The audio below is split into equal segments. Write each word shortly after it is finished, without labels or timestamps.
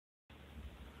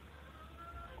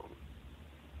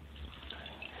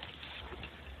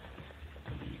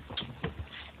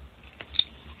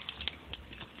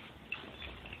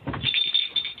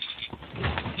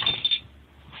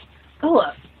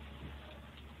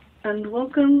And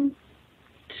welcome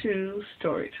to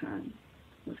Storytime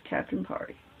with Captain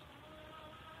Party.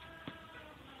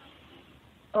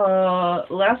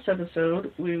 Last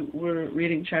episode we were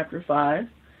reading chapter 5,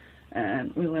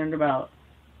 and we learned about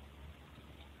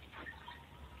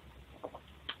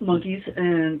monkeys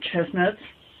and chestnuts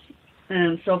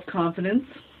and self-confidence.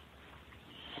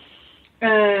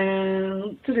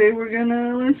 And today we're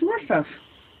gonna learn some more stuff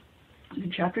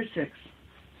in chapter 6.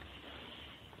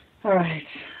 Alright,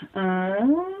 the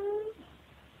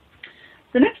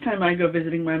next time I go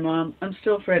visiting my mom, I'm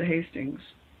still Fred Hastings,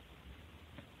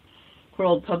 her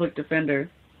old public defender,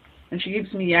 and she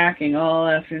keeps me yakking all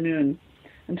afternoon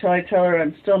until I tell her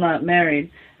I'm still not married,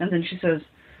 and then she says,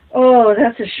 "Oh,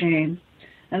 that's a shame,"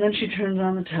 and then she turns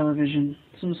on the television,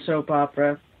 some soap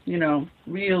opera, you know,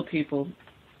 real people,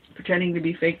 pretending to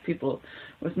be fake people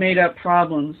with made-up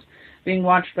problems, being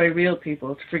watched by real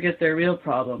people to forget their real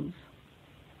problems.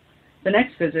 The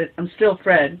next visit, I'm still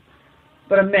Fred,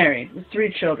 but I'm married with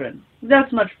 3 children.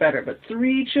 That's much better, but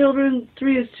 3 children?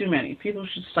 3 is too many. People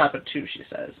should stop at 2, she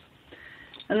says.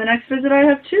 And the next visit, I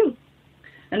have 2.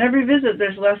 And every visit,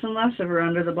 there's less and less of her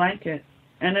under the blanket.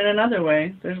 And in another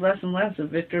way, there's less and less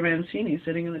of Victor Mancini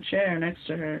sitting in the chair next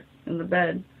to her in the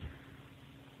bed.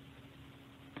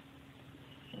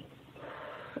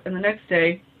 And the next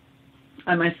day,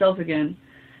 I'm myself again,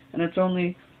 and it's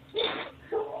only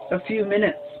a few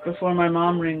minutes before my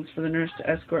mom rings for the nurse to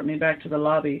escort me back to the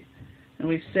lobby, and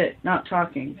we sit, not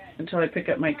talking, until I pick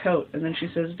up my coat, and then she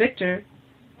says, "Victor,"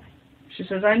 she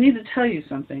says, "I need to tell you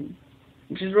something."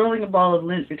 And she's rolling a ball of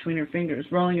lint between her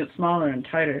fingers, rolling it smaller and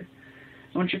tighter.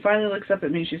 And when she finally looks up at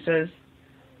me, she says,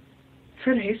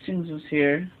 "Fred Hastings was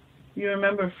here. You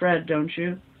remember Fred, don't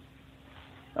you?"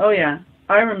 "Oh yeah,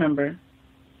 I remember."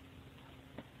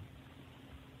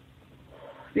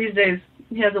 These days,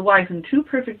 he has a wife and 2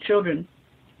 perfect children.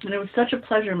 And it was such a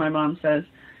pleasure, my mom says,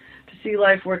 to see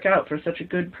life work out for such a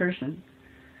good person.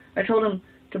 I told him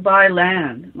to buy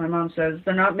land. My mom says,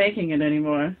 they're not making it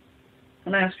anymore.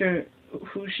 And I ask her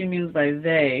who she means by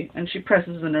they, and she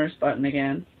presses the nurse button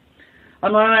again.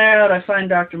 On my way out, I find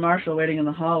Dr. Marshall waiting in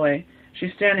the hallway.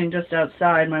 She's standing just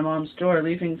outside my mom's door,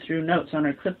 leafing through notes on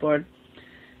her clipboard.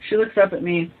 She looks up at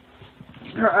me,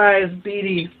 her eyes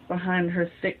beady behind her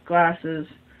thick glasses.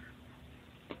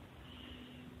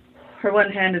 Her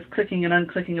one hand is clicking and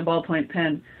unclicking a ballpoint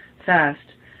pen, fast.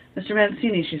 "Mr.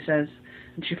 Mancini," she says,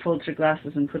 and she folds her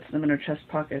glasses and puts them in her chest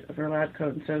pocket of her lab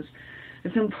coat and says,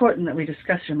 "It's important that we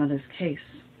discuss your mother's case."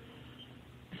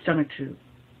 Stomach tube.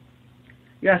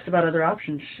 "You asked about other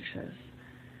options," she says.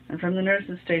 And from the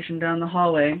nurse's station down the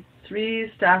hallway,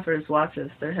 3 staffers watch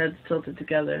us, their heads tilted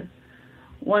together.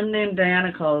 One named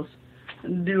Diana calls,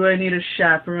 "Do I need a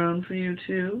chaperone for you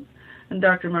too?" And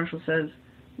Dr. Marshall says,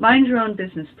 "Mind your own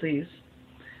business, please."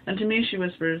 And to me she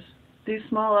whispers, "These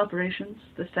small operations?"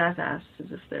 The staff asks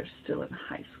as if they're still in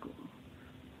high school.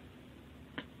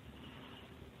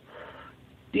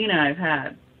 Dina I've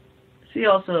had. See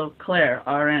also Claire,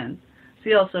 RN.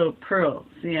 See also Pearl,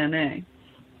 CNA.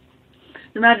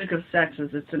 The magic of sex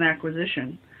is it's an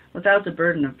acquisition, without the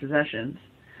burden of possessions.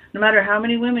 No matter how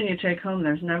many women you take home,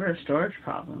 there's never a storage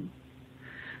problem.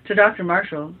 To Dr.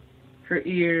 Marshall, her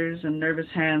ears and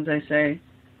nervous hands, I say,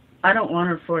 "I don't want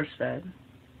her force-fed."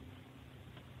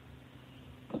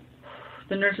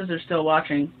 The nurses are still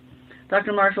watching.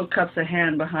 Dr. Marshall cups a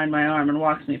hand behind my arm and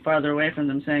walks me farther away from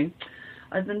them, saying,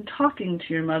 "I've been talking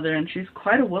to your mother, and she's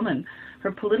quite a woman.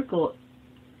 Her political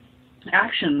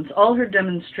actions, all her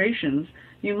demonstrations,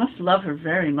 you must love her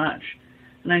very much."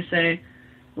 And I say,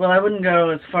 "Well, I wouldn't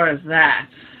go as far as that."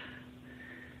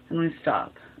 And we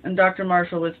stop. And Dr.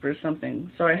 Marshall whispers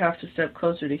something, so I have to step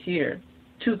closer to hear.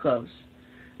 Too close.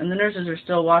 And the nurses are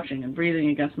still watching and breathing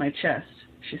against my chest.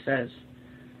 She says,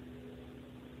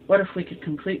 "What if we could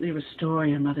completely restore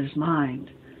your mother's mind?"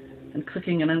 And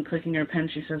clicking and unclicking her pen,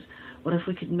 she says, "What if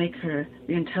we could make her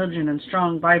the intelligent and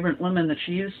strong, vibrant woman that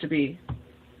she used to be?"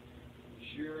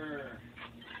 Sure.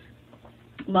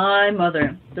 My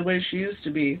mother, the way she used to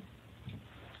be.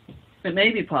 "It may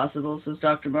be possible," says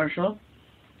Dr. Marshall.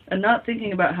 And not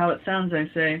thinking about how it sounds, I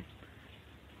say,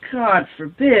 "God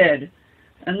forbid."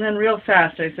 And then real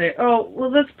fast I say, "Oh,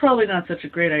 well, that's probably not such a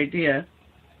great idea."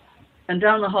 And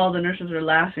down the hall the nurses are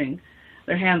laughing,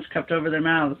 their hands cupped over their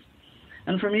mouths.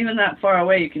 And from even that far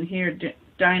away you can hear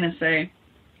Dinah say,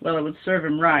 "Well, it would serve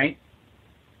him right."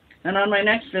 And on my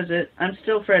next visit, I'm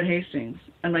still Fred Hastings,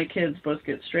 and my kids both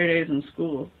get straight A's in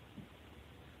school.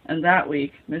 And that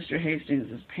week, Mr.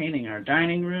 Hastings is painting our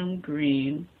dining room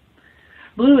green.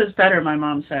 Blue is better, my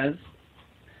mom says.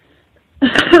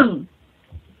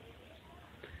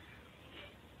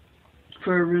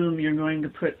 for a room you're going to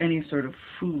put any sort of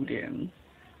food in.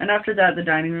 And after that, the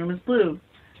dining room is blue.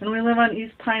 And we live on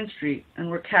East Pine Street, and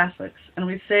we're Catholics, and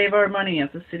we save our money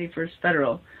at the City First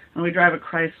Federal, and we drive a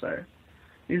Chrysler.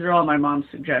 These are all my mom's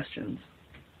suggestions.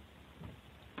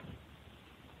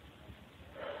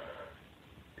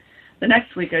 The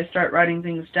next week I start writing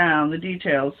things down, the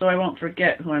details, so I won't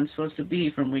forget who I'm supposed to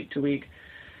be from week to week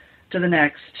to the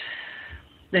next.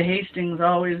 The Hastings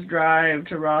always drive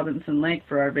to Robinson Lake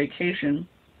for our vacation.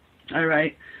 I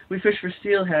write, we fish for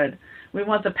steelhead. We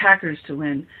want the Packers to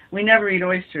win. We never eat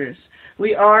oysters.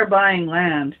 We are buying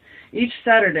land. Each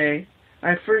Saturday,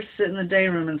 I first sit in the day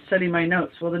room and study my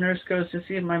notes while the nurse goes to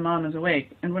see if my mom is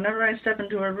awake. And whenever I step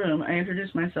into her room, I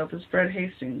introduce myself as Fred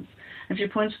Hastings, and she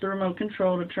points to the remote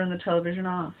control to turn the television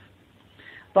off.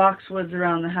 Boxwoods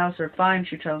around the house are fine,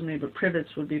 she tells me, but privets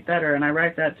would be better, and I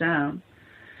write that down.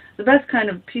 The best kind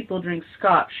of people drink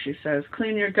scotch, she says.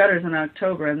 Clean your gutters in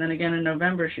October, and then again in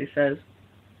November, she says.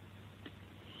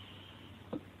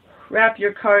 Wrap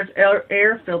your car's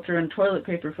air filter in toilet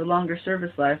paper for longer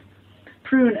service life.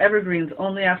 Prune evergreens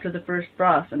only after the first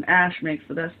frost, and ash makes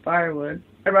the best firewood.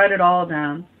 I write it all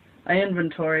down. I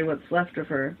inventory what's left of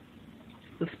her.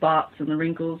 The spots and the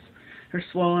wrinkles, her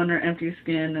swollen or empty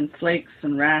skin, and flakes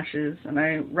and rashes, and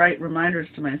I write reminders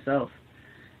to myself.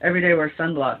 Every day wear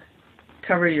sunblock.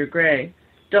 Cover your gray.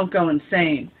 Don't go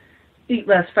insane. Eat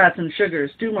less fats and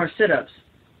sugars. Do more sit-ups.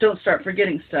 Don't start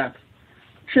forgetting stuff.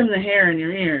 Trim the hair in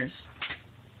your ears.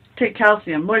 Take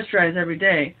calcium. Moisturize every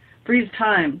day. Freeze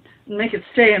time and make it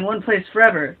stay in one place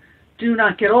forever. Do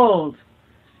not get old.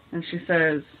 And she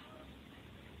says,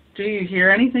 do you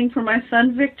hear anything from my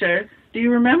son Victor? Do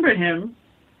you remember him?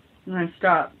 And I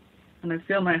stop, and I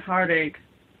feel my heart ache.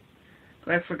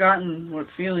 But I've forgotten what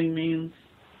feeling means.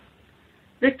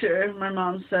 Victor, my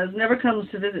mom says, never comes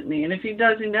to visit me, and if he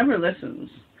does, he never listens.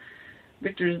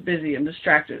 Victor's busy and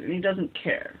distracted, and he doesn't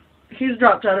care. He's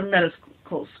dropped out of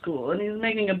medical school, and he's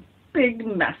making a big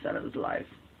mess out of his life.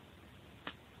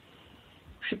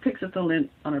 She picks at the lint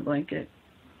on her blanket.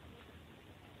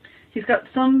 He's got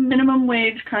some minimum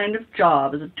wage kind of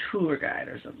job as a tour guide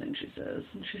or something, she says,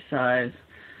 and she sighs.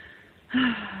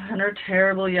 And her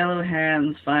terrible yellow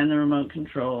hands find the remote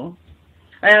control.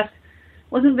 I ask,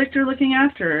 wasn't Victor looking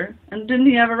after her? And didn't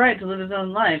he have a right to live his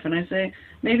own life? And I say,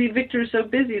 maybe Victor's so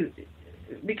busy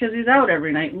because he's out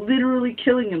every night, literally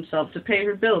killing himself to pay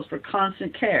her bills for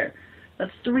constant care.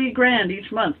 That's $3,000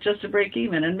 each month just to break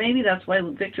even. And maybe that's why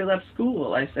Victor left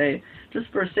school, I say, just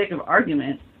for sake of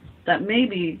argument, that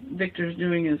maybe Victor's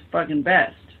doing his fucking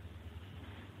best.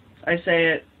 I say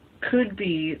it could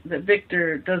be that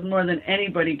Victor does more than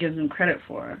anybody gives him credit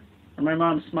for. And my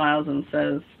mom smiles and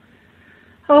says,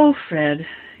 oh, Fred,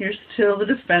 you're still the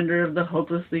defender of the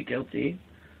hopelessly guilty.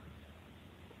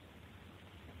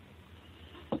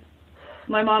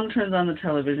 My mom turns on the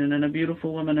television, and a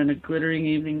beautiful woman in a glittering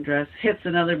evening dress hits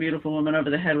another beautiful woman over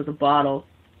the head with a bottle.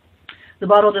 The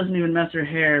bottle doesn't even mess her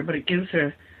hair, but it gives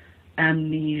her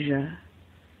amnesia.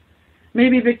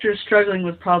 Maybe Victor's struggling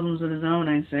with problems of his own,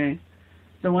 I say.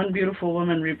 The one beautiful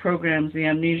woman reprograms the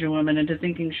amnesia woman into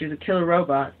thinking she's a killer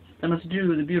robot that must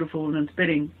do the beautiful woman's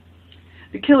bidding.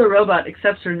 The killer robot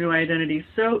accepts her new identity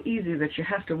so easy that you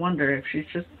have to wonder if she's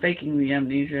just faking the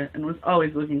amnesia and was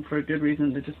always looking for a good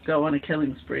reason to just go on a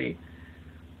killing spree.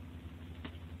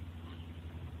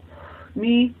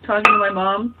 Me, talking to my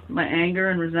mom, my anger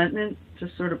and resentment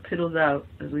just sort of piddles out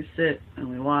as we sit and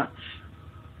we watch.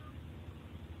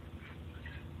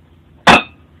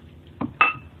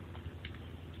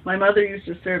 My mother used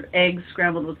to serve eggs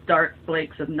scrambled with dark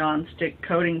flakes of non-stick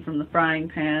coating from the frying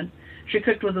pan. She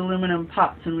cooked with aluminum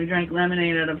pots, and we drank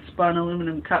lemonade out of spun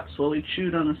aluminum cups while we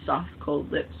chewed on the soft,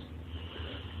 cold lips.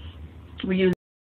 We used